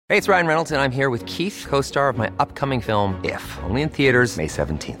Hey, it's Ryan Reynolds, and I'm here with Keith, co-star of my upcoming film, If, only in theaters May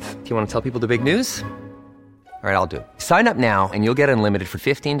 17th. Do you want to tell people the big news? All right, I'll do it. Sign up now and you'll get unlimited for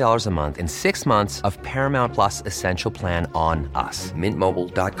 $15 a month and 6 months of Paramount Plus Essential Plan on us.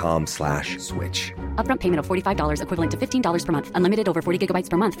 MintMobile.com/switch. Upfront payment of $45 equivalent to $15 per month. Unlimited over 40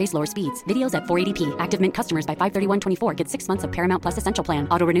 gigabytes per month. Face lower speeds. Videos at 480p. Active Mint customers by 531.24 get 6 months of Paramount Plus Essential Plan.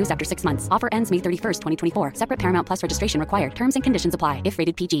 Auto renews after 6 months. Offer ends May 31st, 2024. Separate Paramount Plus registration required. Terms and conditions apply if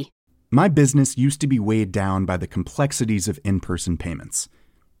rated PG. My business used to be weighed down by the complexities of in-person payments.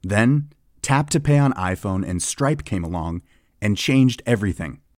 Then, Tap to Pay on iPhone and Stripe came along and changed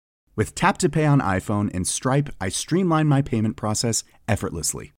everything. With Tap to Pay on iPhone and Stripe, I streamlined my payment process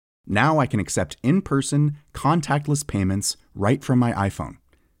effortlessly. Now I can accept in-person, contactless payments right from my iPhone.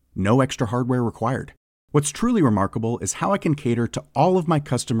 No extra hardware required. What's truly remarkable is how I can cater to all of my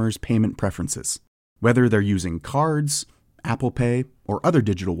customers' payment preferences. Whether they're using cards, Apple Pay, or other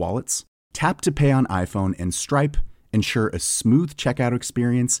digital wallets, Tap to Pay on iPhone and Stripe ensure a smooth checkout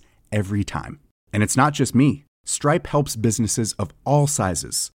experience every time. And it's not just me. Stripe helps businesses of all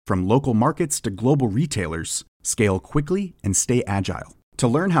sizes, from local markets to global retailers, scale quickly and stay agile. To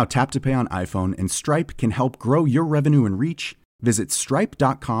learn how Tap to Pay on iPhone and Stripe can help grow your revenue and reach, visit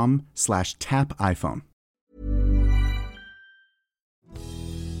stripe.com/tapiphone.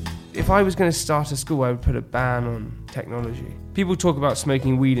 If I was going to start a school, I would put a ban on technology. People talk about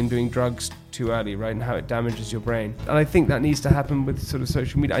smoking weed and doing drugs too early, right, and how it damages your brain. And I think that needs to happen with sort of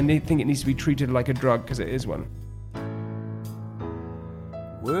social media. I think it needs to be treated like a drug, because it is one.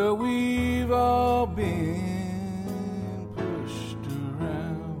 Well, we've all been pushed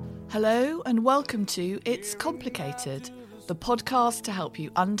around. Hello and welcome to It's Complicated, the podcast to help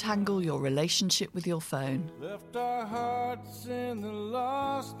you untangle your relationship with your phone. Left our hearts in the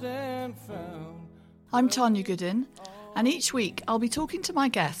lost and found. I'm Tanya Goodin, and each week I'll be talking to my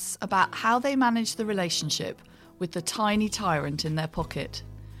guests about how they manage the relationship with the tiny tyrant in their pocket.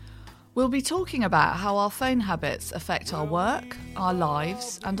 We'll be talking about how our phone habits affect our work, our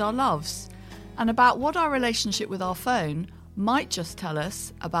lives, and our loves, and about what our relationship with our phone might just tell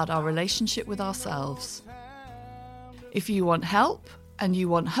us about our relationship with ourselves. If you want help and you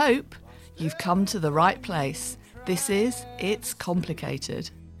want hope, you've come to the right place. This is It's Complicated.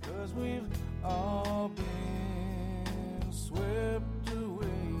 'Cause we've all been swept away,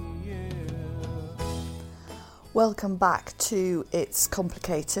 yeah. Welcome back to It's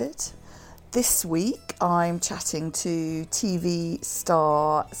Complicated. This week I'm chatting to TV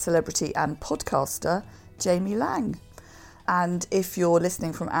star, celebrity and podcaster Jamie Laing. And if you're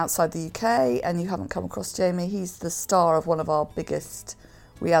listening from outside the UK and you haven't come across Jamie, he's the star of one of our biggest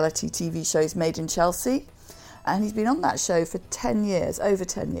reality TV shows, Made in Chelsea. And he's been on that show for 10 years, over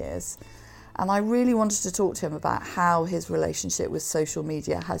 10 years. And I really wanted to talk to him about how his relationship with social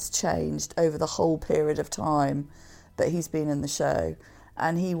media has changed over the whole period of time that he's been in the show.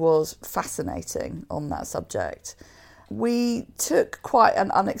 And he was fascinating on that subject. We took quite an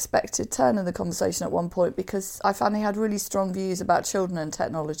unexpected turn in the conversation at one point because I found he had really strong views about children and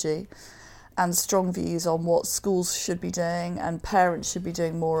technology and strong views on what schools should be doing and parents should be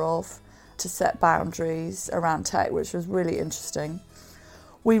doing more of to set boundaries around tech, which was really interesting.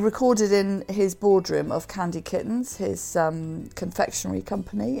 We recorded in his boardroom of Candy Kittens, his confectionery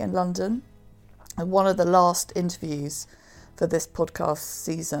company in London, and one of the last interviews for this podcast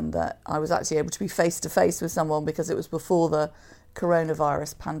season that I was actually able to be face to face with someone because it was before the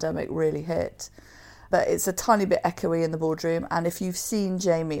coronavirus pandemic really hit. But it's a tiny bit echoey in the boardroom, and if you've seen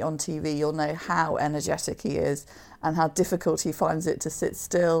Jamie on TV, you'll know how energetic he is and how difficult he finds it to sit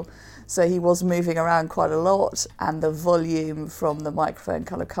still. So he was moving around quite a lot, and the volume from the microphone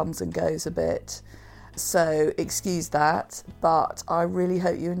kind of comes and goes a bit. So excuse that, but I really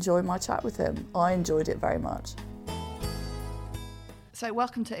hope you enjoy my chat with him. I enjoyed it very much. So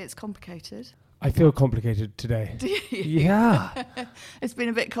welcome to It's Complicated. I feel complicated today. Do you? Yeah. It's been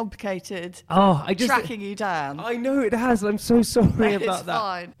a bit complicated I tracking you down. I know it has. I'm so sorry It's about that.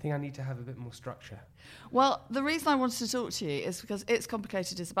 fine. I think I need to have a bit more structure. Well, the reason I wanted to talk to you is because It's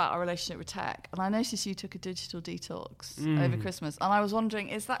Complicated is about our relationship with tech, and I noticed you took a digital detox over Christmas, and I was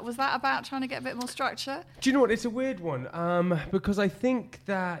wondering, was that about trying to get a bit more structure? Do you know what? It's a weird one because I think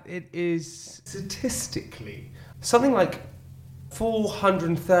that it is statistically something like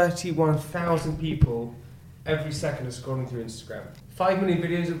 431,000 people every second are scrolling through Instagram. 5 million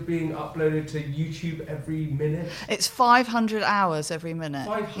videos are being uploaded to YouTube every minute. It's 500 hours every minute.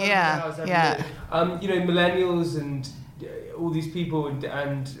 500 hours every minute. Millennials and all these people and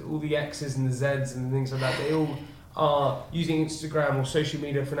all the X's and the Z's and things like that, they all are using Instagram or social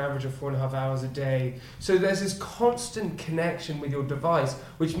media for an average of 4.5 hours a day. So there's this constant connection with your device,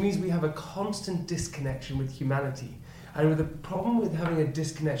 which means we have a constant disconnection with humanity. And the problem with having a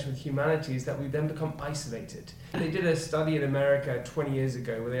disconnection with humanity is that we then become isolated. They did a study in America 20 years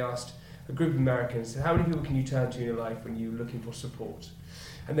ago where they asked a group of Americans, how many people can you turn to in your life when you're looking for support?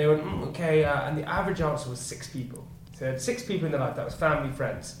 And they went, okay, and the average answer was 6 people. So they had 6 people in their life, that was family,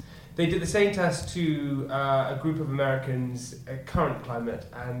 friends. They did the same test to a group of Americans, current climate,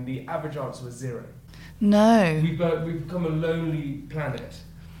 and the average answer was 0. No. We've become a lonely planet,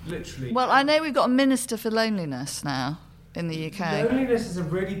 literally. Well, I know we've got a minister for loneliness now in the UK. Loneliness is a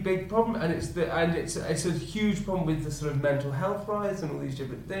really big problem, and it's a huge problem with the sort of mental health rise and all these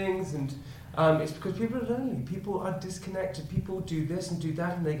different things, and it's because people are lonely, people are disconnected, people do this and do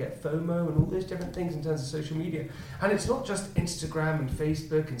that, and they get FOMO and all those different things in terms of social media. And it's not just Instagram and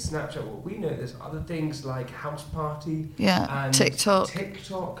Facebook and Snapchat. What we know, there's other things like House Party, and TikTok,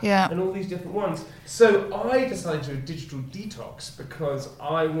 and all these different ones. So I decided to do a digital detox because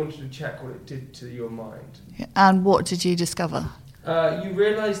I wanted to check what it did to your mind. And what did you discover? You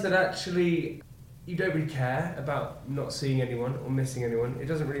realise that actually you don't really care about not seeing anyone or missing anyone. It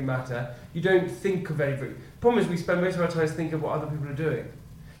doesn't really matter. You don't think of anything. Problem is, we spend most of our time thinking of what other people are doing.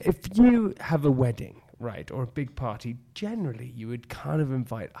 If you have a wedding, right, or a big party, generally you would kind of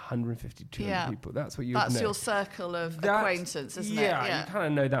invite 150, 200 people. That's what you would know. That's your circle of acquaintance, isn't it? Yeah, you kind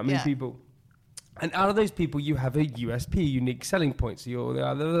of know that many people. And out of those people, you have a USP, unique selling points. You're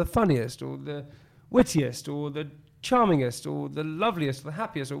either the funniest or the wittiest or the charmingest or the loveliest or the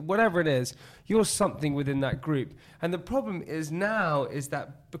happiest or whatever it is. You're something within that group. And the problem is now is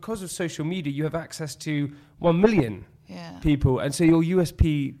that because of social media, you have access to 1 million people, and so your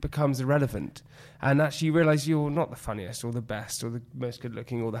USP becomes irrelevant. And actually you realise you're not the funniest or the best or the most good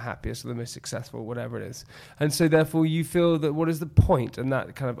looking or the happiest or the most successful, whatever it is. And so therefore you feel that what is the point? And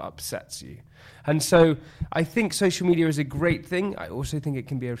that kind of upsets you. And so I think social media is a great thing. I also think it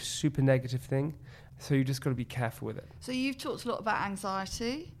can be a super negative thing. So you just got to be careful with it. So you've talked a lot about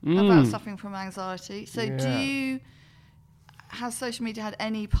anxiety, about suffering from anxiety. So has social media had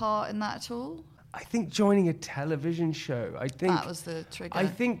any part in that at all? I think joining a television show, that was the trigger. I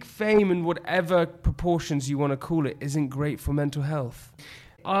think fame in whatever proportions you want to call it isn't great for mental health.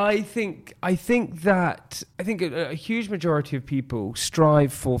 I think a huge majority of people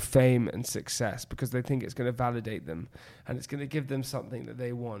strive for fame and success because they think it's going to validate them and it's going to give them something that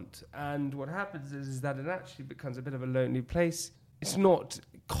they want. And what happens is that it actually becomes a bit of a lonely place. It's not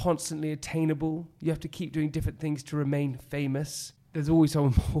constantly attainable. You have to keep doing different things to remain famous. There's always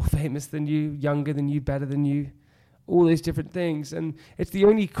someone more famous than you, younger than you, better than you, all those different things. And it's the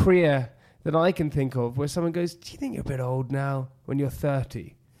only career that I can think of where someone goes, do you think you're a bit old now when you're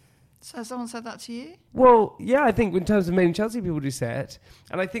 30? So has someone said that to you? Well, yeah, I think in terms of mainly Chelsea, people do say it.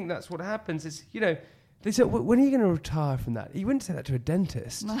 And I think that's what happens is, they say, when are you going to retire from that? You wouldn't say that to a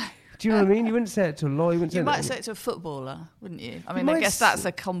dentist. No. Do you know what I mean? You wouldn't say it to a lawyer. You might say it to a footballer, wouldn't you? I mean, I guess that's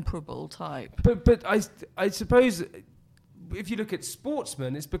a comparable type. But I suppose if you look at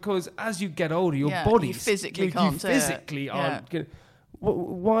sportsmen, it's because as you get older, your body you physically aren't.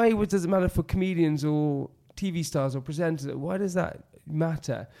 Why does it matter for comedians or TV stars or presenters? Why does that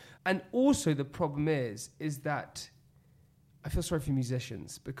matter? And also the problem is that I feel sorry for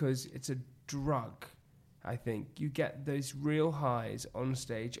musicians because it's a drug. I think you get those real highs on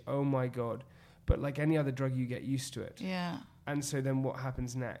stage. Oh my God. But like any other drug, you get used to it. Yeah. And so then what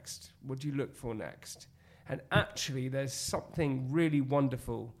happens next? What do you look for next? And actually there's something really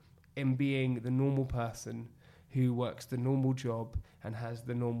wonderful in being the normal person who works the normal job and has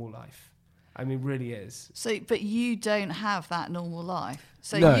the normal life. I mean, really is. So, but you don't have that normal life.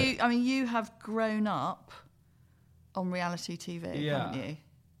 So no. you have grown up on reality TV, haven't you?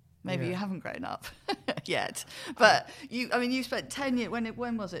 Maybe you haven't grown up yet, but you spent 10 years.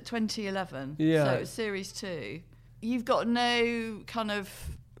 When was it? 2011. Yeah. So it was series 2. You've got no kind of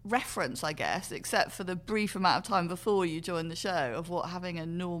reference, I guess, except for the brief amount of time before you joined the show of what having a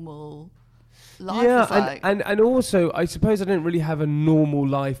normal life is like. And also, I suppose I didn't really have a normal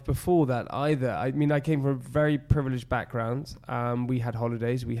life before that either. I mean, I came from a very privileged background. We had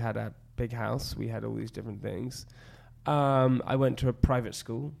holidays, we had a big house, we had all these different things. I went to a private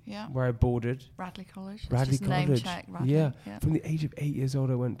school where I boarded. Radley College. Radley just College. Name check, Radley. Yeah. From the age of 8 years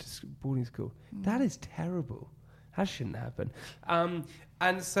old, I went to boarding school. That is terrible. That shouldn't happen.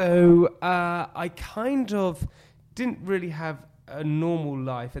 And so I kind of didn't really have a normal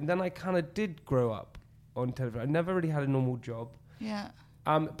life. And then I kind of did grow up on television. I never really had a normal job. Yeah.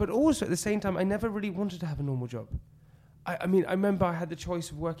 But also at the same time, I never really wanted to have a normal job. I mean, I remember I had the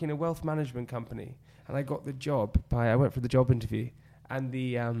choice of working in a wealth management company, and I got the job I went for the job interview, and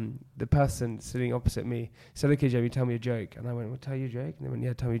the person sitting opposite me said, "Okay, Jamie, tell me a joke." And I went, "Well, tell you a joke?" And they went,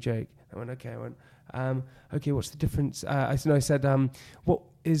 "Yeah, tell me a joke." I went, "Okay." I went, "Okay, what's the difference?" I said, "What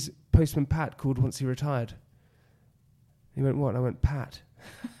is Postman Pat called once he retired?" He went, "What?" And I went, "Pat."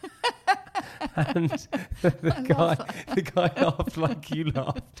 And the guy laughed like you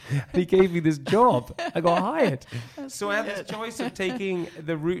laughed, and he gave me this job. I got hired. So I had this choice of taking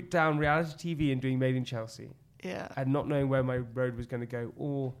the route down reality TV and doing Made in Chelsea, and not knowing where my road was going to go,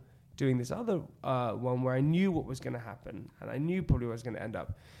 or doing this other one where I knew what was going to happen, and I knew probably where I was going to end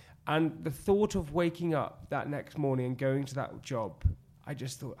up. And the thought of waking up that next morning and going to that job, I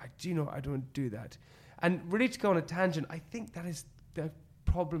just thought, I don't want to do that. And really, to go on a tangent, I think that is the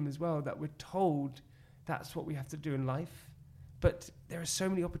problem as well, that we're told that's what we have to do in life, but there are so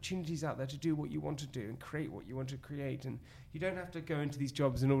many opportunities out there to do what you want to do and create what you want to create, and you don't have to go into these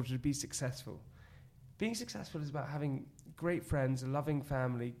jobs in order to be successful. Being successful is about having great friends, a loving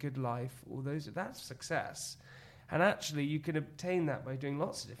family, good life, that's success. And actually you can obtain that by doing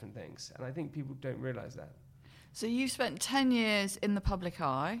lots of different things, and I think people don't realize that. So you've spent 10 years in the public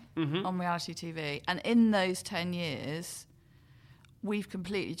eye on reality TV, and in those 10 years we've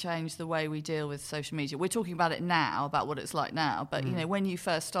completely changed the way we deal with social media. We're talking about it now, about what it's like now. But, you know, when you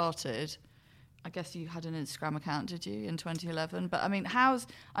first started, I guess you had an Instagram account, did you, in 2011? But, I mean,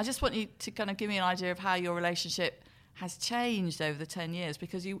 I just want you to kind of give me an idea of how your relationship has changed over the 10 years.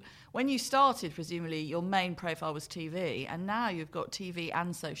 Because when you started, presumably, your main profile was TV, and now you've got TV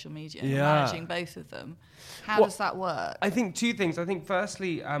and social media, and you're managing both of them. How does that work? I think two things. I think,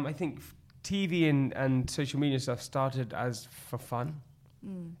 firstly, I think TV and social media stuff started as for fun.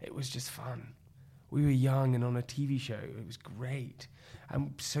 It was just fun. We were young and on a TV show. It was great.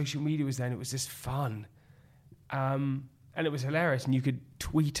 And social media was then, it was just fun. And it was hilarious. And you could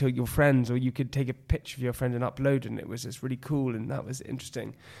tweet to your friends, or you could take a picture of your friend and upload it, and it was just really cool, and that was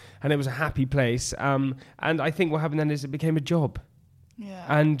interesting. And it was a happy place. And I think what happened then is it became a job. Yeah.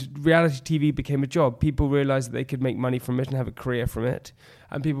 And reality TV became a job. People realised that they could make money from it and have a career from it.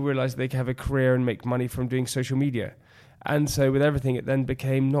 And people realised they could have a career and make money from doing social media. And so with everything, it then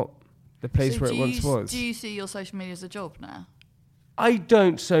became not the place where it once was. Do you see your social media as a job now? I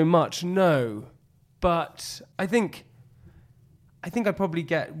don't so much, no. But I think I'd probably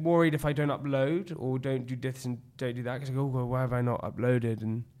get worried if I don't upload or don't do this and don't do that, because I go, oh, well, why have I not uploaded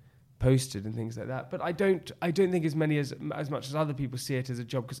and posted and things like that? But I don't think as much as other people see it as a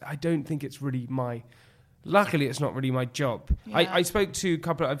job, because I don't think it's really luckily it's not really my job. Yeah. I spoke to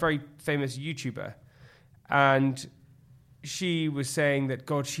a very famous YouTuber, and she was saying that,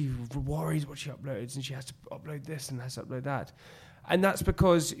 God, she worries what she uploads, and she has to upload this and has to upload that. And that's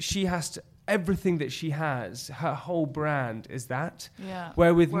because she has to, everything that she has, her whole brand is that. Yeah.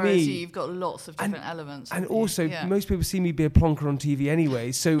 Whereas me, you've got lots of different elements. And also, most people see me be a plonker on TV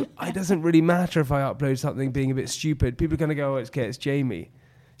anyway, so it doesn't really matter if I upload something being a bit stupid. People are going to go, oh, it's Jamie.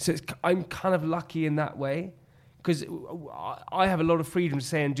 So I'm kind of lucky in that way, because I have a lot of freedom to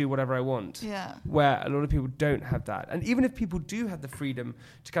say and do whatever I want, where a lot of people don't have that. And even if people do have the freedom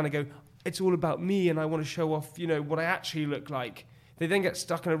to kind of go, it's all about me and I want to show off, what I actually look like, they then get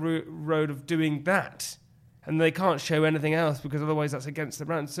stuck in a road of doing that, and they can't show anything else, because otherwise that's against the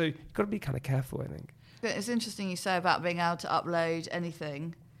brand. So you've got to be kind of careful, I think. It's interesting you say about being able to upload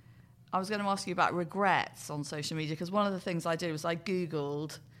anything. I was going to ask you about regrets on social media, because one of the things I did was I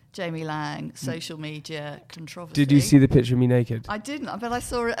Googled Jamie Laing, social media controversy. Did you see the picture of me naked? I didn't, but I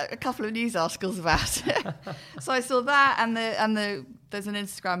saw a couple of news articles about it. So I saw that, and there's an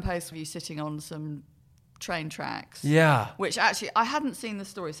Instagram post of you sitting on some train tracks. Yeah. Which actually, I hadn't seen the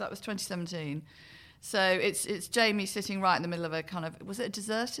story, so that was 2017. So it's Jamie sitting right in the middle of a kind of, was it a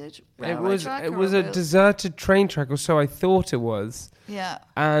deserted railway track? It was a deserted train track, or so I thought it was. Yeah.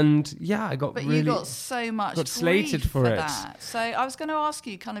 And I got but really... you got so much got slated for it. That. So I was going to ask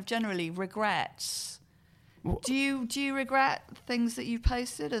you kind of generally regrets. Do you regret things that you've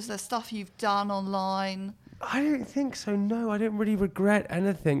posted? Is there stuff you've done online? I don't think so, no. I don't really regret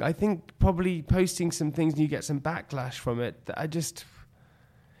anything. I think probably posting some things and you get some backlash from it. That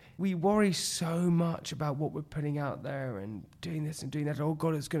we worry so much about what we're putting out there and doing this and doing that. Oh,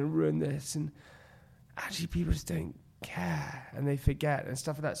 God, it's going to ruin this. And actually, people just don't care, and they forget and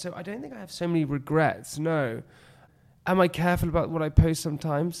stuff like that. So I don't think I have so many regrets, no. Am I careful about what I post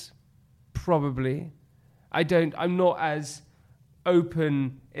sometimes? Probably. I'm not as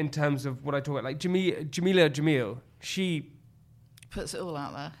open in terms of what I talk about. Like Jamila Jamil, she puts it all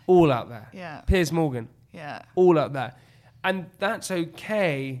out there. All out there. Yeah. Piers Morgan. Yeah. All out there. And that's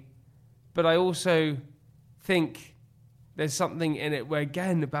okay, but I also think there's something in it where,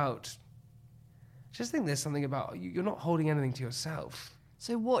 again, about... I just think there's something about you're not holding anything to yourself.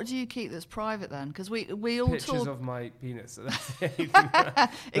 So what do you keep that's private then? Because we all Pictures talk... of my penis. So that's the only thing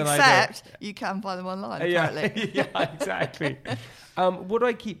that Except you can find them online, apparently. Yeah, exactly. What do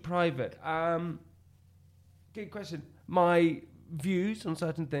I keep private? Good question. My views on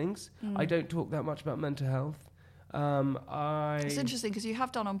certain things. I don't talk that much about mental health. It's interesting because you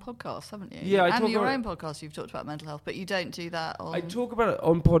have done on podcasts, haven't you? Yeah, and your own podcast, you've talked about mental health, but you don't do that on... I talk about it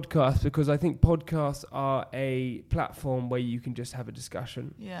on podcasts because I think podcasts are a platform where you can just have a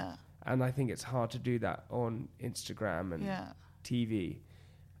discussion. Yeah. And I think it's hard to do that on Instagram and Yeah. TV.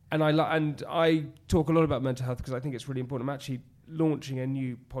 And I talk a lot about mental health because I think it's really important. I'm actually launching a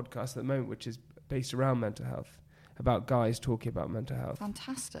new podcast at the moment, which is based around mental health, about guys talking about mental health.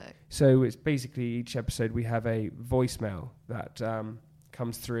 Fantastic. So it's basically each episode we have a voicemail that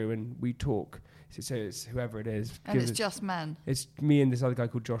comes through and we talk. So it's whoever it is. And it's just men. It's me and this other guy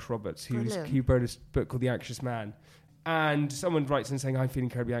called Josh Roberts, who wrote a book called The Anxious Man. And someone writes in saying, I'm feeling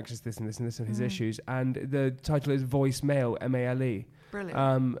incredibly anxious, this and this and this and his issues. And the title is Voicemail, M-A-L-E.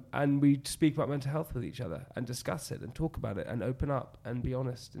 Brilliant. And we speak about mental health with each other and discuss it and talk about it and open up and be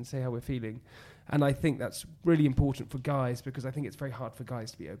honest and say how we're feeling. And I think that's really important for guys because I think it's very hard for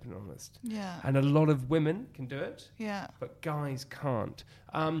guys to be open and honest. Yeah. And a lot of women can do it. Yeah. But guys can't.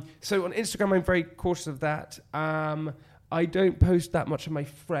 So on Instagram, I'm very cautious of that. I don't post that much of my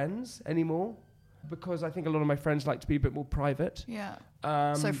friends anymore because I think a lot of my friends like to be a bit more private. Yeah.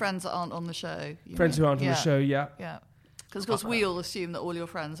 So friends that aren't on the show. Friends who aren't on the show, yeah. Yeah. Because, of course, we all assume that all your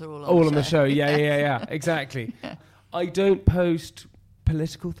friends are all on the show. Yeah, exactly. Yeah. I don't post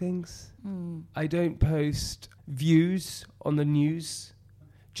political things. I don't post views on the news.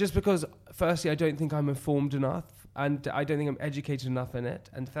 Just because, firstly, I don't think I'm informed enough, and I don't think I'm educated enough in it.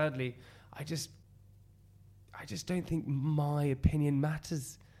 And thirdly, I just don't think my opinion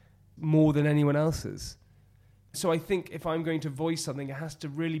matters more than anyone else's. So I think if I'm going to voice something, it has to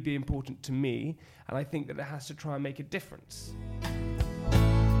really be important to me, and I think that it has to try and make a difference.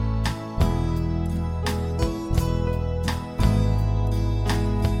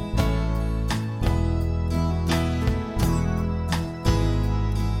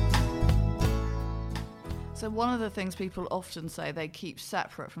 So one of the things people often say they keep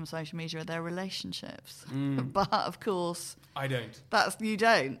separate from social media are their relationships. But of course, I don't. You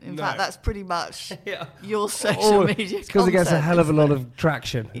don't. In fact, that's pretty much your social media. It's because it gets a hell of a lot of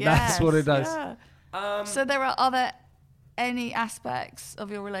traction. Yes, that's what it does. Yeah. So are there any aspects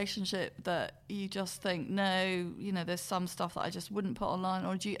of your relationship that you just think, no, there's some stuff that I just wouldn't put online,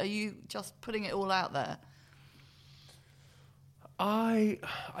 or are you just putting it all out there? I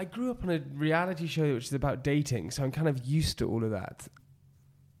grew up on a reality show which is about dating, so I'm kind of used to all of that.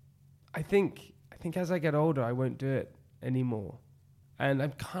 I think as I get older, I won't do it anymore. And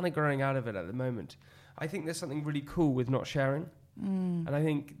I'm kind of growing out of it at the moment. I think there's something really cool with not sharing. And I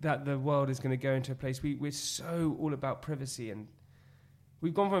think that the world is going to go into a place, we're so all about privacy, and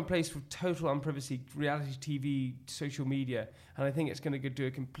we've gone from a place of total unprivacy, reality TV, social media, and I think it's going to do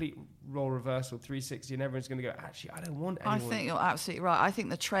a complete role reversal, 360, and everyone's going to go, actually, I don't want anyone. I think you're absolutely right. I think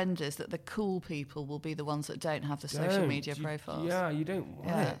the trend is that the cool people will be the ones that don't have the social media profiles. Yeah, you don't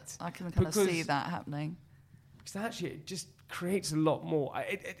want it. I can kind of see that happening. Because actually it just creates a lot more.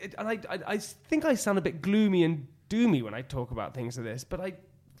 I think I sound a bit gloomy and doomy when I talk about things like this, but I,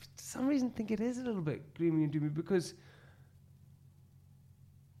 for some reason, think it is a little bit gloomy and doomy because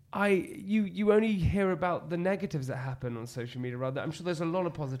you only hear about the negatives that happen on social media. Rather, I'm sure there's a lot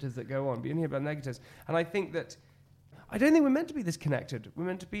of positives that go on, but you only hear about negatives. And I think that I don't think we're meant to be this connected. We're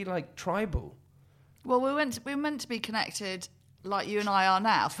meant to be like tribal. Well, we're meant to be connected like you and I are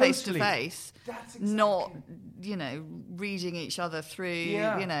now, face to face. That's exactly. Not, reading each other through,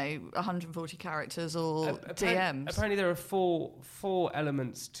 140 characters or DMs. Apparently there are four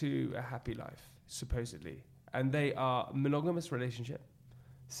elements to a happy life, supposedly. And they are monogamous relationship.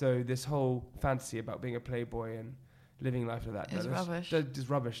 So this whole fantasy about being a playboy and living life like that is rubbish. That is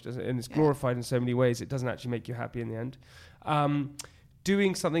rubbish, doesn't it? And it's glorified in so many ways. It doesn't actually make you happy in the end.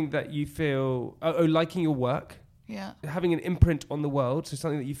 Doing something that you feel... liking your work. Yeah. Having an imprint on the world, so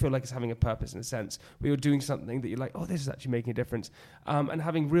something that you feel like is having a purpose in a sense, where you're doing something that you're like, this is actually making a difference. And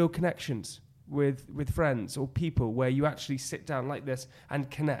having real connections with friends or people where you actually sit down like this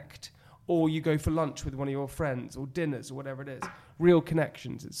and connect. Or you go for lunch with one of your friends or dinners or whatever it is. Real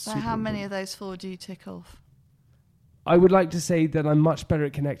connections. So how many of those four do you tick off? I would like to say that I'm much better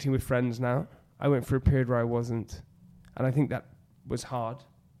at connecting with friends now. I went through a period where I wasn't. And I think that was hard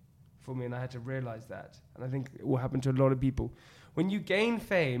for me, and I had to realize that. And I think it will happen to a lot of people. When you gain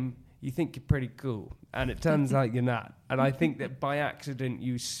fame, you think you're pretty cool, and it turns out you're not. And I think that by accident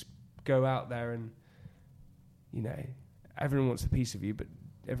you go out there and, you know, everyone wants a piece of you, but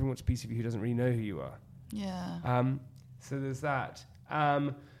everyone wants a piece of you who doesn't really know who you are. Yeah. So there's that.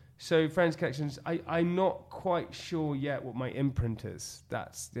 So Friends Connections, I'm not quite sure yet what my imprint is.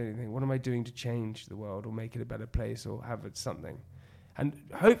 That's the only thing. What am I doing to change the world or make it a better place or have it something? And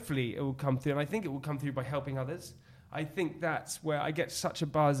hopefully it will come through, and I think it will come through by helping others. I think that's where I get such a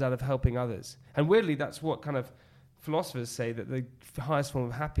buzz out of helping others. And weirdly, that's what kind of philosophers say, that the highest form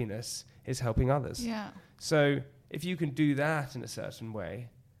of happiness is helping others. Yeah. So if you can do that in a certain way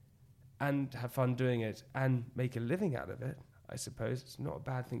and have fun doing it and make a living out of it, I suppose it's not a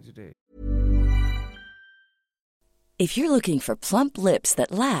bad thing to do. If you're looking for plump lips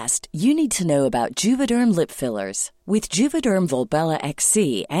that last, you need to know about Juvederm lip fillers. With Juvederm Volbella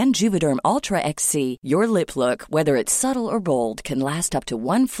XC and Juvederm Ultra XC, your lip look, whether it's subtle or bold, can last up to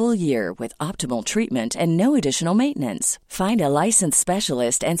 1 full year with optimal treatment and no additional maintenance. Find a licensed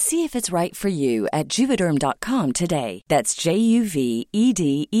specialist and see if it's right for you at Juvederm.com today. That's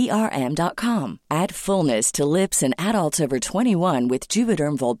JUVEDERM.com. Add fullness to lips in adults over 21 with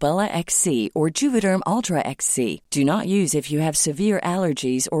Juvederm Volbella XC or Juvederm Ultra XC. Do not use if you have severe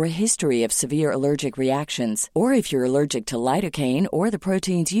allergies or a history of severe allergic reactions, or if you're allergic to lidocaine or the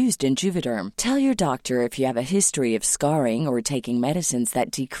proteins used in Juvederm. Tell your doctor if you have a history of scarring or taking medicines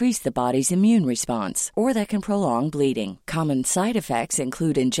that decrease the body's immune response or that can prolong bleeding. Common side effects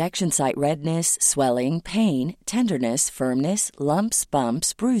include injection site redness, swelling, pain, tenderness, firmness, lumps,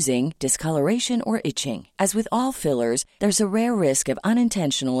 bumps, bruising, discoloration, or itching. As with all fillers, there's a rare risk of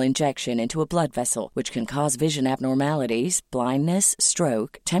unintentional injection into a blood vessel, which can cause vision abnormalities, blindness,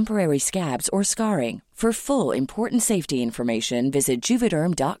 stroke, temporary scabs, or scarring. For full, important safety information, visit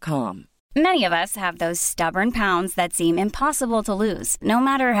Juvederm.com. Many of us have those stubborn pounds that seem impossible to lose, no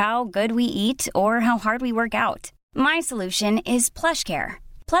matter how good we eat or how hard we work out. My solution is PlushCare.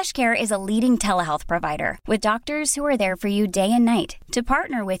 PlushCare is a leading telehealth provider with doctors who are there for you day and night to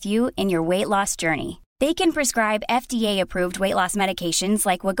partner with you in your weight loss journey. They can prescribe FDA-approved weight loss medications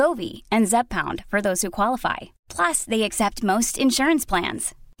like Wegovy and Zepbound for those who qualify. Plus, they accept most insurance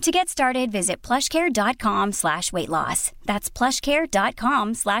plans. To get started, visit plushcare.com/weightloss. That's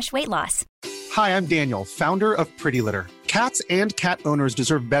plushcare.com/weightloss. Hi, I'm Daniel, founder of Pretty Litter. Cats and cat owners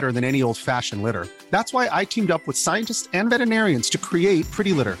deserve better than any old-fashioned litter. That's why I teamed up with scientists and veterinarians to create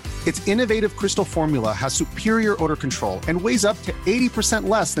Pretty Litter. Its innovative crystal formula has superior odor control and weighs up to 80%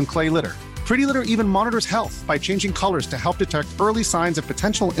 less than clay litter. Pretty Litter even monitors health by changing colors to help detect early signs of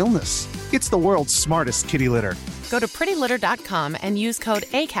potential illness. It's the world's smartest kitty litter. Go to prettylitter.com and use code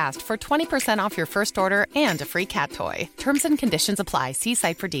ACAST for 20% off your first order and a free cat toy. Terms and conditions apply. See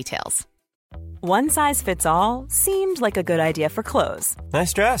site for details. One size fits all seemed like a good idea for clothes.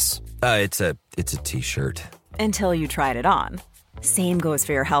 Nice dress. It's a t-shirt. Until you tried it on. Same goes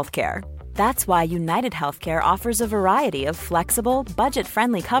for your healthcare. That's why United Healthcare offers a variety of flexible,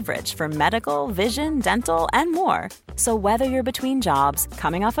 budget-friendly coverage for medical, vision, dental, and more. So whether you're between jobs,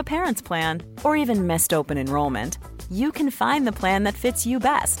 coming off a parent's plan, or even missed open enrollment, you can find the plan that fits you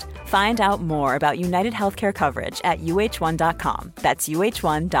best. Find out more about United Healthcare coverage at UH1.com. That's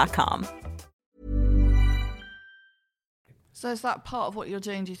UH1.com. So is that part of what you're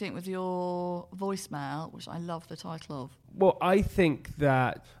doing, do you think, with your voicemail, which I love the title of? Well, I think we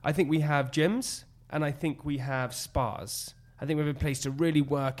have gyms and I think we have spas. I think we have a place to really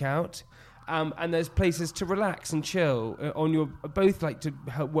work out. And there's places to relax and chill on your, both like to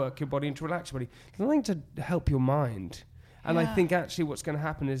help work your body and to relax your body. There's nothing to help your mind. And I think actually what's going to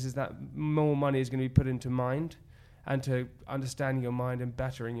happen is that more money is going to be put into mind and to understanding your mind and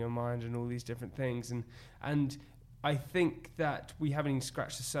bettering your mind and all these different things. And I think that we haven't even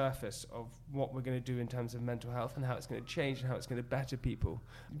scratched the surface of what we're going to do in terms of mental health and how it's going to change and how it's going to better people.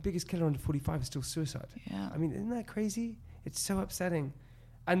 The biggest killer under 45 is still suicide. Yeah. I mean, isn't that crazy? It's so upsetting.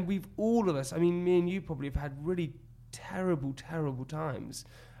 And we've all of us, I mean, me and you probably have had really terrible, terrible times.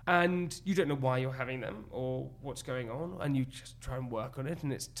 And you don't know why you're having them or what's going on. And you just try and work on it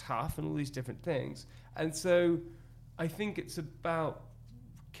and it's tough and all these different things. And so I think it's about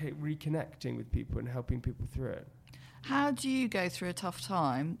reconnecting with people and helping people through it. How do you go through a tough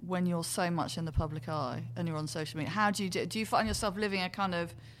time when you're so much in the public eye and you're on social media? How do you do you find yourself living a kind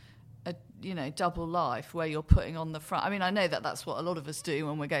of double life where you're putting on the front? I mean, I know that that's what a lot of us do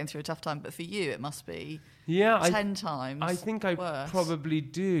when we're going through a tough time, but for you it must be 10 times I think I worse. Probably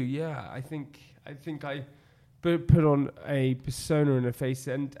do, yeah. I think I put on a persona and a face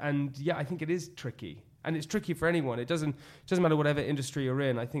and yeah, I think it is tricky. And it's tricky for anyone. It doesn't matter whatever industry you're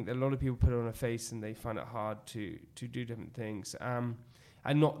in. I think that a lot of people put it on a face and they find it hard to do different things.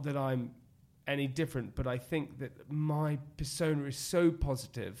 And not that I'm any different, but I think that my persona is so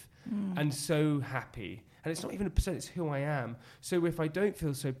positive and so happy. And it's not even a persona, it's who I am. So if I don't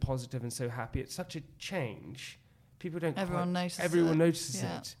feel so positive and so happy, it's such a change. Everyone notices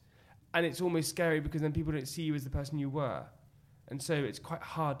it. And it's almost scary because then people don't see you as the person you were. And so it's quite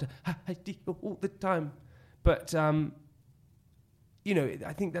hard to all the time. But, you know,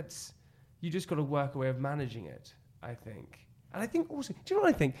 I think you just got to work a way of managing it, I think. And I think also, do you know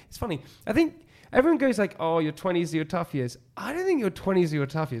what I think? It's funny. I think everyone goes like, oh, your 20s are your tough years. I don't think your 20s are your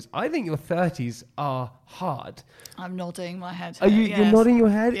tough years. I think your 30s are hard. I'm nodding my head. You're nodding your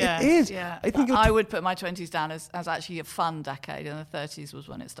head? Yes, it is. Yeah. I think I would put my 20s down as actually a fun decade, and the 30s was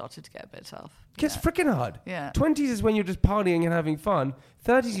when it started to get a bit tough. It gets freaking hard. Yeah. 20s is when you're just partying and having fun.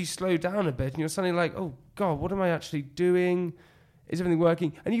 30s, you slow down a bit and you're suddenly like, oh, God, what am I actually doing? Is everything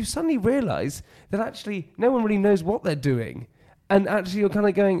working? And you suddenly realise that actually no one really knows what they're doing. And actually you're kind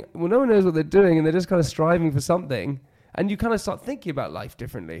of going, well, no one knows what they're doing and they're just kind of striving for something. And you kind of start thinking about life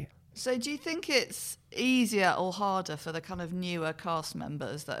differently. So do you think it's easier or harder for the kind of newer cast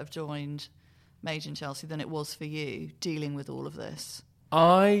members that have joined Made in Chelsea than it was for you dealing with all of this?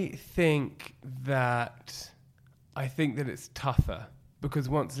 I think that it's tougher because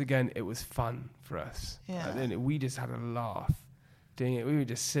once again, it was fun for us. Yeah. And we just had a laugh doing it. We were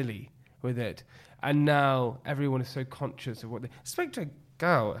just silly with it. And now everyone is so conscious of what I spoke to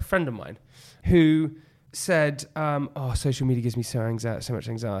a friend of mine, who said, social media gives me so much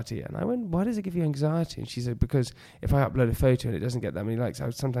anxiety. And I went, why does it give you anxiety? And she said, because if I upload a photo and it doesn't get that many likes, I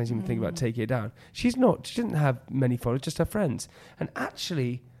would sometimes even think about taking it down. She didn't have many followers, just her friends. And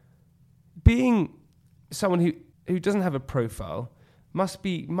actually, being someone who doesn't have a profile must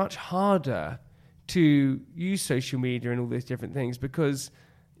be much harder to use social media and all those different things because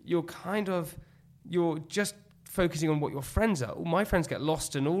you're just focusing on what your friends are. All my friends get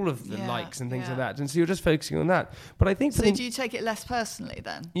lost in all of the likes and things like that. And so you're just focusing on that. But I think... So do you take it less personally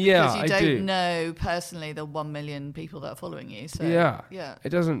then? Yeah, because you don't know personally the 1 million people that are following you. So yeah. It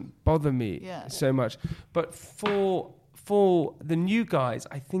doesn't bother me so much. But for the new guys,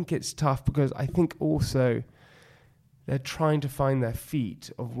 I think it's tough because I think also they're trying to find their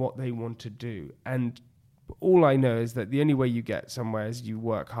feet of what they want to do. And all I know is that the only way you get somewhere is you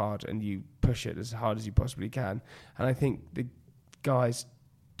work hard and you push it as hard as you possibly can. And I think the guys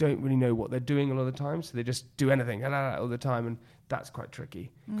don't really know what they're doing a lot of the time, so they just do anything all the time, and that's quite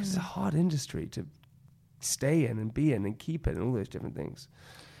tricky because it's a hard industry to stay in and be in and keep it and all those different things.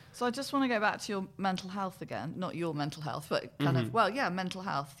 So I just want to go back to your mental health again. Not your mental health, but kind of, mental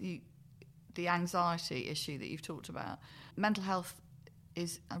health. The anxiety issue that you've talked about. Mental health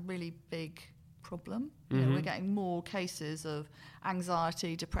is a really big problem. You know, we're getting more cases of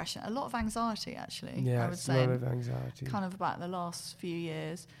anxiety, depression, a lot of anxiety actually. Yeah, I would say a lot of anxiety. Kind of about the last few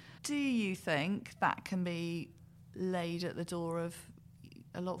years. Do you think that can be laid at the door of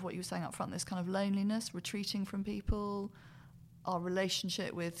a lot of what you were saying up front, this kind of loneliness, retreating from people, our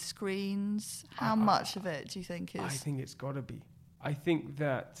relationship with screens? How much of it do you think is... I think it's got to be. I think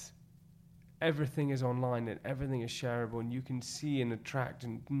that everything is online and everything is shareable and you can see and attract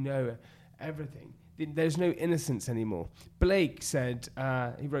and know everything. There's no innocence anymore. Blake said,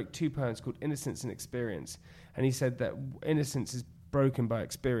 he wrote 2 poems called Innocence and Experience, and he said that innocence is broken by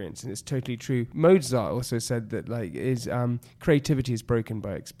experience, and it's totally true. Mozart also said that creativity is broken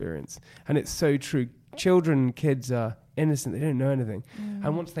by experience, and it's so true. Kids are innocent, they don't know anything,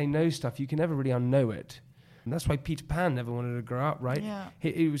 and once they know stuff, you can never really unknow it. And that's why Peter Pan never wanted to grow up, right? Yeah.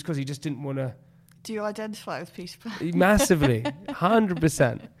 It was because he just didn't want to... Do you identify with Peter Pan? Massively,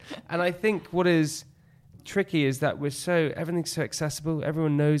 100%. And I think what is tricky is that everything's so accessible.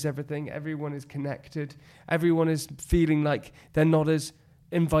 Everyone knows everything. Everyone is connected. Everyone is feeling like they're not as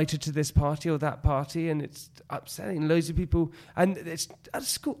invited to this party or that party, and it's upsetting. Loads of people, and it's at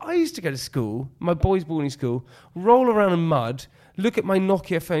school. I used to go to school, my boys' boarding school, roll around in mud, look at my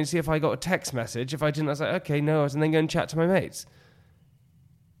Nokia phone, see if I got a text message. If I didn't, I was like, okay, no, and then go and chat to my mates.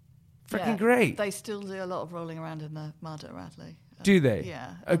 Freaking great. They still do a lot of rolling around in the mud at Radley. Do they?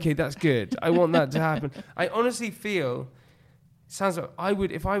 Yeah. Okay, that's good. I want that to happen. I honestly feel, sounds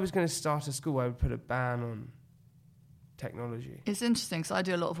like if I was going to start a school, I would put a ban on technology. It's interesting because I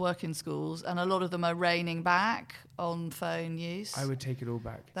do a lot of work in schools and a lot of them are reining back on phone use. I would take it all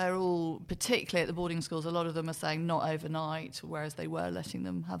back. They're all, particularly at the boarding schools, a lot of them are saying not overnight, whereas they were letting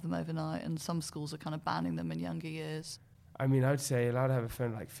them have them overnight, and some schools are kind of banning them in younger years. I mean, I would say allowed to have a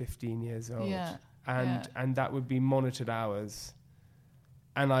phone like 15 years old. Yeah. And that would be monitored hours.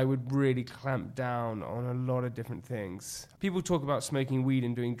 And I would really clamp down on a lot of different things. People talk about smoking weed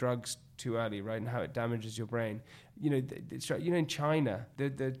and doing drugs too early, right? And how it damages your brain. In China,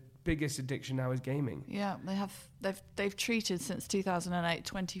 the biggest addiction now is gaming. Yeah, they've treated since 2008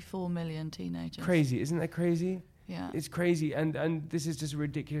 24 million teenagers. Crazy, isn't that crazy? Yeah, it's crazy, and this is just a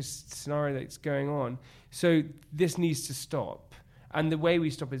ridiculous scenario that's going on. So this needs to stop. And the way we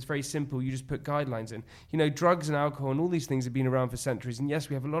stop it is very simple. You just put guidelines in. Drugs and alcohol and all these things have been around for centuries. And yes,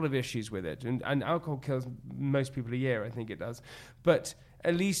 we have a lot of issues with it. And alcohol kills most people a year, I think it does. But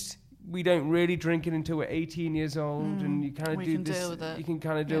at least we don't really drink it until we're 18 years old. And you kind of do this. Deal with it. You can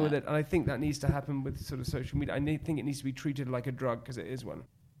kind of deal with it. And I think that needs to happen with sort of social media. I think it needs to be treated like a drug because it is one.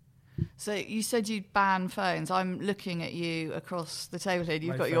 So you said you'd ban phones. I'm looking at you across the table here.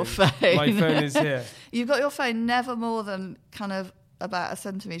 You've got your phone. My phone is here. You've got your phone never more than kind of about a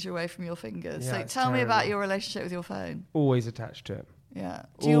centimetre away from your fingers. Yeah, so tell me about your relationship with your phone. Always attached to it. Yeah.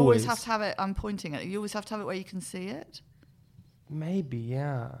 Do you always have to have it, I'm pointing at it, you always have to have it where you can see it? Maybe,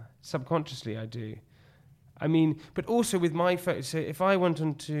 yeah. Subconsciously I do. I mean, but also with my phone, so if I went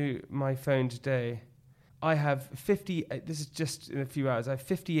onto my phone today, I have 50, this is just in a few hours, I have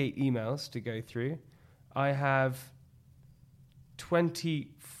 58 emails to go through. I have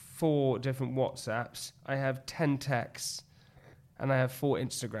 24 different WhatsApps. I have 10 texts. And I have 4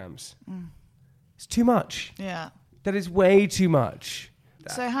 Instagrams. It's too much. Yeah. That is way too much.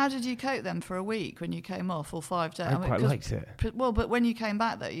 So how did you cope then for a week when you came off, or 5 days? I quite liked it. Well, but when you came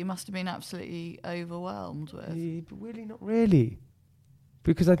back though, you must have been absolutely overwhelmed with. Yeah, but really, not really.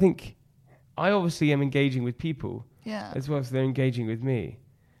 Because I think I obviously am engaging with people as well as they're engaging with me.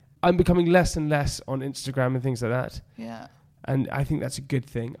 I'm becoming less and less on Instagram and things like that. Yeah. And I think that's a good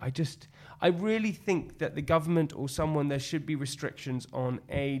thing. I really think that the government or someone, there should be restrictions on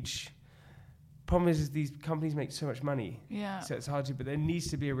age. Problem is these companies make so much money. Yeah. So it's hard to, but there needs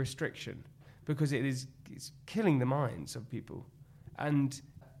to be a restriction because it's killing the minds of people. And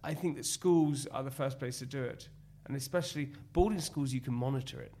I think that schools are the first place to do it. And especially boarding schools, you can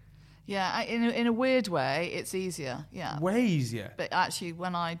monitor it. Yeah, in a weird way, it's easier. Yeah. Way easier. But actually,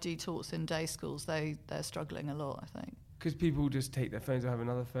 when I do talks in day schools, they're struggling a lot, I think. Because people just take their phones or have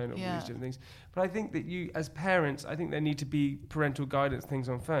another phone or all these different things. But I think that you, as parents, I think there need to be parental guidance things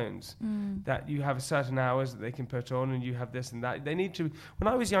on phones. That you have certain hours that they can put on and you have this and that. They need to... When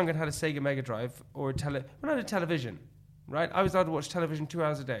I was young, I had a Sega Mega Drive or when I had a television, right? I was allowed to watch television 2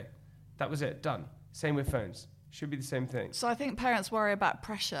 hours a day. That was it, done. Same with phones. Should be the same thing. So I think parents worry about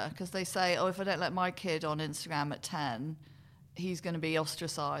pressure because they say, if I don't let my kid on Instagram at 10... he's going to be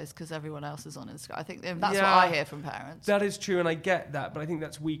ostracised because everyone else is on Instagram. I think that's what I hear from parents. That is true, and I get that, but I think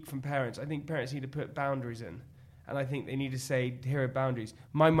that's weak from parents. I think parents need to put boundaries in, and I think they need to say, here are boundaries.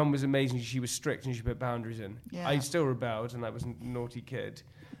 My mum was amazing. She was strict, and she put boundaries in. Yeah. I still rebelled, and I was a naughty kid,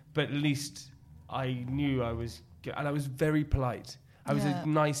 but at least I knew I was good, and I was very polite. I was a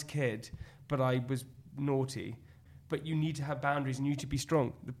nice kid, but I was naughty. But you need to have boundaries, and you need to be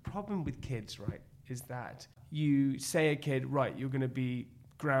strong. The problem with kids, right, is that you say a kid, right, you're going to be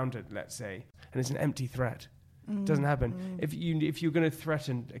grounded, let's say, and it's an empty threat. It doesn't happen. If you're going to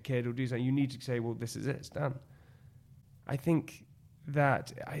threaten a kid or do something, you need to say, well, this is it, it's done. I think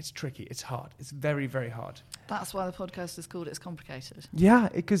that it's tricky, it's hard, it's very, very hard. That's why the podcast is called It's Complicated. Yeah,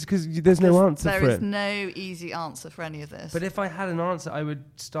 because there's no answer for it. There is no easy answer for any of this. But if I had an answer, I would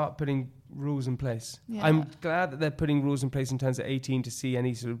start putting rules in place. Yeah. I'm glad that they're putting rules in place in terms of 18 to see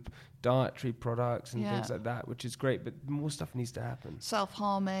any sort of dietary products and things like that, which is great, but more stuff needs to happen.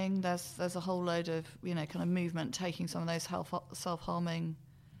 Self-harming, there's a whole load of, kind of movement taking some of those self-harming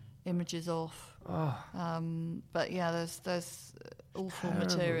images off. But yeah, there's awful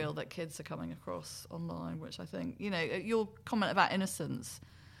material that kids are coming across online, which I think, your comment about innocence,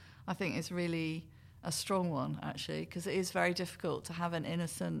 I think is really a strong one, actually, because it is very difficult to have an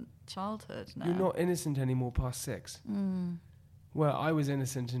innocent childhood now. You're not innocent anymore past 6. Well, I was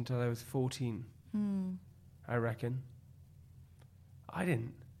innocent until I was 14, I reckon. I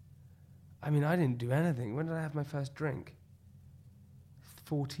didn't do anything. When did I have my first drink?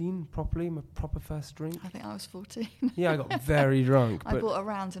 14, properly, my proper first drink. I think I was 14. Yeah, I got very drunk. I bought a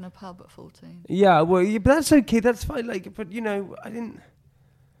round in a pub at 14. Yeah, well, but that's okay, that's fine. Like, but I didn't...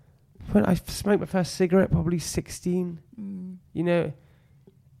 When I smoked my first cigarette, probably 16.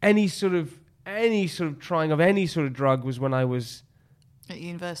 Any sort of trying of any sort of drug was when I was... At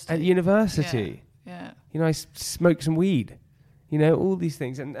university. At university. Yeah. I smoked some weed. All these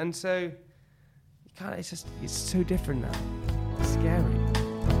things. And so, it's so different now. It's scary.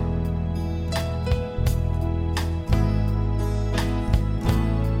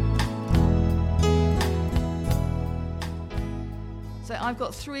 So I've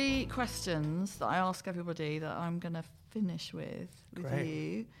got 3 questions that I ask everybody that I'm going to finish with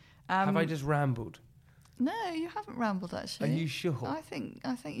you. Have I just rambled? No, you haven't rambled, actually. Are you sure? I think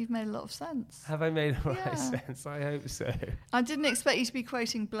you've made a lot of sense. Have I made a right sense? I hope so. I didn't expect you to be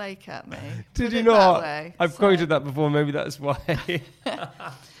quoting Blake at me. Did you not? I've quoted that before. Maybe that's why.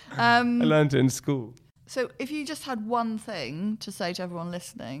 I learned it in school. So if you just had one thing to say to everyone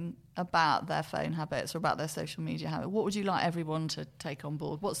listening about their phone habits or about their social media habit, what would you like everyone to take on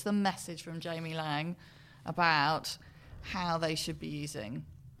board? What's the message from Jamie Laing about how they should be using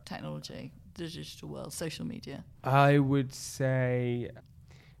technology, the digital world, social media? I would say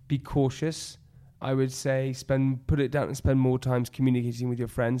be cautious. I would say put it down and spend more time communicating with your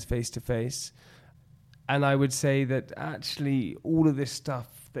friends face to face. And I would say that actually all of this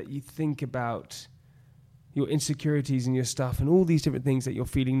stuff that you think about, your insecurities and your stuff and all these different things that you're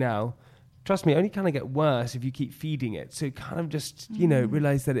feeling now, trust me, only kind of get worse if you keep feeding it. So kind of just,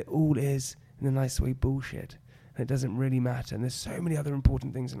 realize that it all is, in a nice way, bullshit. And it doesn't really matter. And there's so many other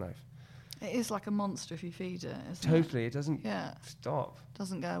important things in life. It is like a monster if you feed it, isn't it? Totally. It doesn't stop.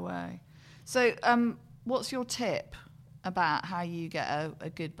 Doesn't go away. So what's your tip about how you get a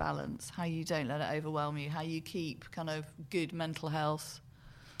good balance, how you don't let it overwhelm you, how you keep kind of good mental health?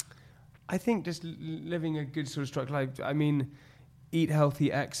 I think just living a good sort of structured life. I mean, eat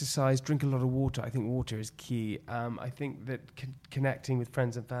healthy, exercise, drink a lot of water. I think water is key. I think that connecting with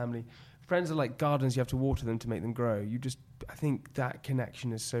friends and family. Friends are like gardens. You have to water them to make them grow. I think that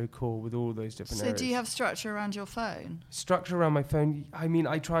connection is so cool with all those different areas. So do you have structure around your phone? Structure around my phone? I mean,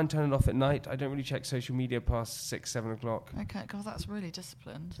 I try and turn it off at night. I don't really check social media past 6, 7 o'clock. Okay, God, that's really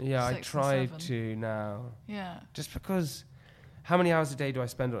disciplined. Yeah, I try to now. Yeah. Just because... How many hours a day do I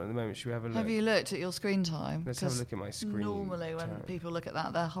spend on it at the moment? Should we have a look? Have you looked at your screen time? Let's have a look at my screen normally when people look at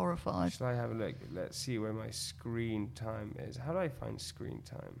that, they're horrified. Shall I have a look? Let's see where my screen time is. How do I find screen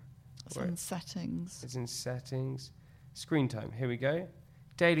time? It's in settings. It's in settings. Screen time. Here we go.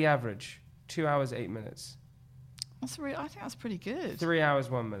 Daily average, 2 hours, 8 minutes. I think that's pretty good. 3 hours,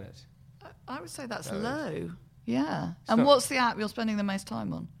 1 minute. I would say that's low. Yeah. And what's the app you're spending the most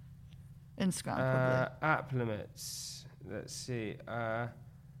time on? Instagram, probably. App limits. Let's see.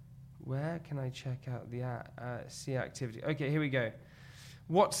 Where can I check out the app? See activity. Okay, here we go.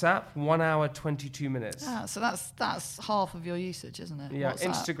 WhatsApp, 1 hour, 22 minutes. So that's half of your usage, isn't it? Yeah.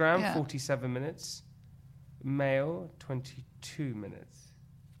 WhatsApp. Instagram, 47 minutes. Mail, 22 minutes.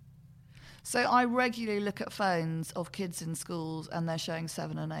 So I regularly look at phones of kids in schools and they're showing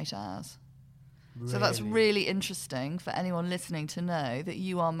 7 and 8 hours. Really? So that's really interesting for anyone listening to know that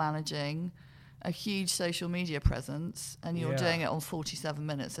you are managing a huge social media presence and you're doing it on 47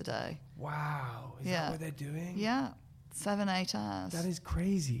 minutes a day. Wow. Is that what they're doing? Yeah. 7, 8 hours. That is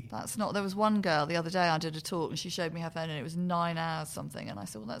crazy. There was one girl the other day, I did a talk and she showed me her phone and it was 9 hours something. And I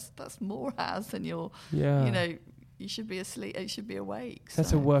said, well, that's more hours than you should be asleep. You should be awake.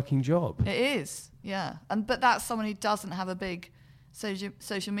 That's a working job. It is. Yeah. But that's someone who doesn't have a big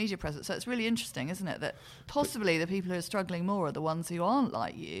social media presence. So it's really interesting, isn't it? That possibly the people who are struggling more are the ones who aren't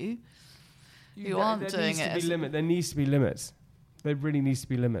like you. There needs to be limits. There really needs to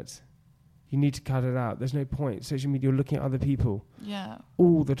be limits. You need to cut it out. There's no point. Social media, you're looking at other people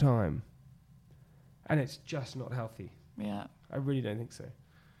all the time. And it's just not healthy. Yeah. I really don't think so.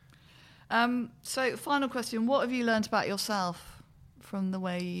 So final question. What have you learned about yourself from the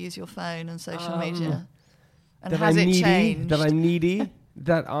way you use your phone and social media? And has it changed? That I'm needy,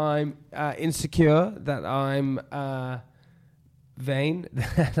 that I'm insecure, that I'm... vain,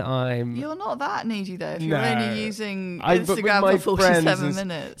 that I'm... You're not that needy though if you're only using Instagram for 47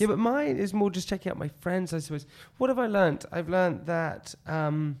 minutes. Yeah, but mine is more just checking out my friends, I suppose. What have I learnt? I've learnt that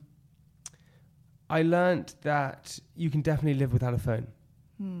you can definitely live without a phone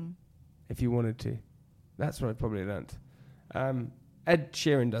if you wanted to. That's what I probably learnt. Ed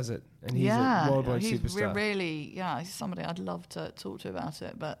Sheeran does it, and he's a worldwide superstar. He's somebody I'd love to talk to about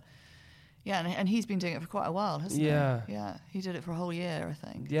it, but... Yeah, and he's been doing it for quite a while, hasn't he? Yeah, he did it for a whole year, I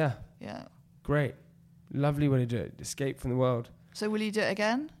think. Yeah. Great. Lovely way to do it. Escape from the world. So will you do it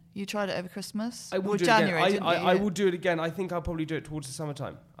again? You tried it over Christmas? I will do January, it again. I will do it again. I think I'll probably do it towards the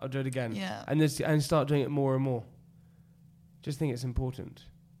summertime. I'll do it again. Yeah. And start doing it more and more. Just think it's important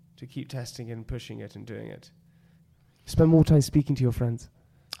to keep testing it and pushing it and doing it. Spend more time speaking to your friends.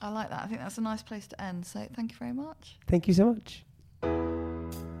 I like that. I think that's a nice place to end. So thank you very much. Thank you so much.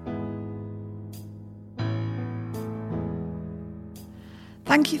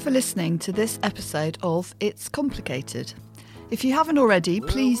 Thank you for listening to this episode of It's Complicated. If you haven't already,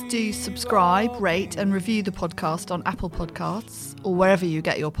 please do subscribe, rate and review the podcast on Apple Podcasts or wherever you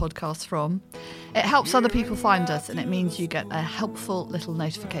get your podcasts from. It helps other people find us, and it means you get a helpful little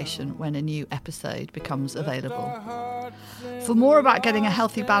notification when a new episode becomes available. For more about getting a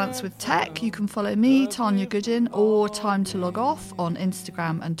healthy balance with tech, you can follow me, Tanya Goodin, or Time to Log Off on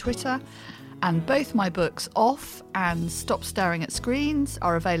Instagram and Twitter. And both my books, Off and Stop Staring at Screens,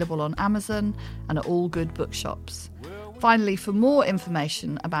 are available on Amazon and at all good bookshops. Finally, for more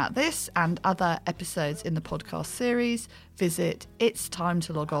information about this and other episodes in the podcast series, visit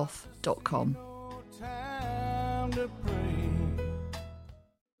itstimetologoff.com.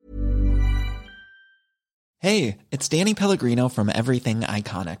 Hey, it's Danny Pellegrino from Everything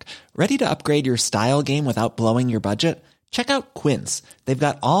Iconic. Ready to upgrade your style game without blowing your budget? Check out Quince. They've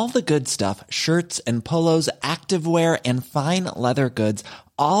got all the good stuff, shirts and polos, activewear, and fine leather goods,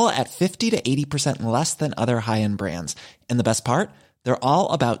 all at 50 to 80% less than other high-end brands. And the best part? They're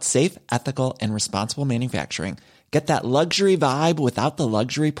all about safe, ethical, and responsible manufacturing. Get that luxury vibe without the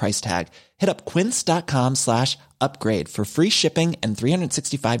luxury price tag. Hit up quince.com/upgrade for free shipping and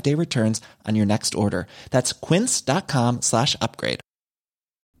 365-day returns on your next order. That's quince.com/upgrade.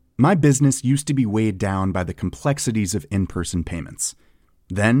 My business used to be weighed down by the complexities of in-person payments.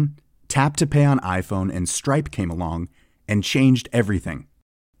 Then, Tap to Pay on iPhone and Stripe came along and changed everything.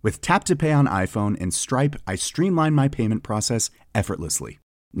 With Tap to Pay on iPhone and Stripe, I streamlined my payment process effortlessly.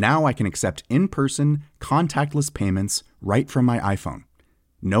 Now I can accept in-person, contactless payments right from my iPhone.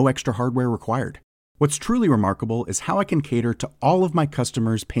 No extra hardware required. What's truly remarkable is how I can cater to all of my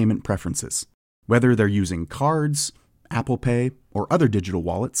customers' payment preferences. Whether they're using cards, Apple Pay, or other digital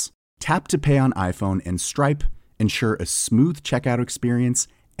wallets, Tap to Pay on iPhone and Stripe ensure a smooth checkout experience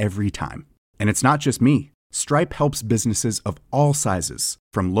every time. And it's not just me. Stripe helps businesses of all sizes,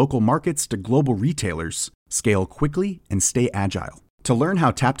 from local markets to global retailers, scale quickly and stay agile. To learn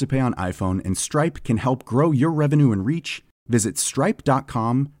how Tap to Pay on iPhone and Stripe can help grow your revenue and reach, visit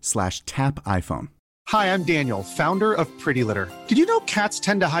stripe.com/tapiphone. Hi, I'm Daniel, founder of Pretty Litter. Did you know cats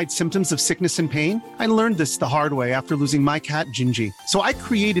tend to hide symptoms of sickness and pain? I learned this the hard way after losing my cat, Gingy. So I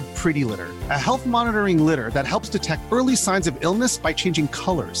created Pretty Litter, a health monitoring litter that helps detect early signs of illness by changing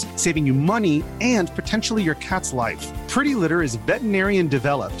colors, saving you money and potentially your cat's life. Pretty Litter is veterinarian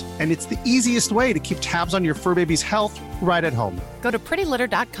developed, and it's the easiest way to keep tabs on your fur baby's health right at home. Go to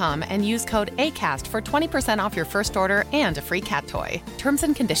prettylitter.com and use code ACAST for 20% off your first order and a free cat toy. Terms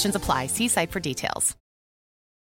and conditions apply. See site for details.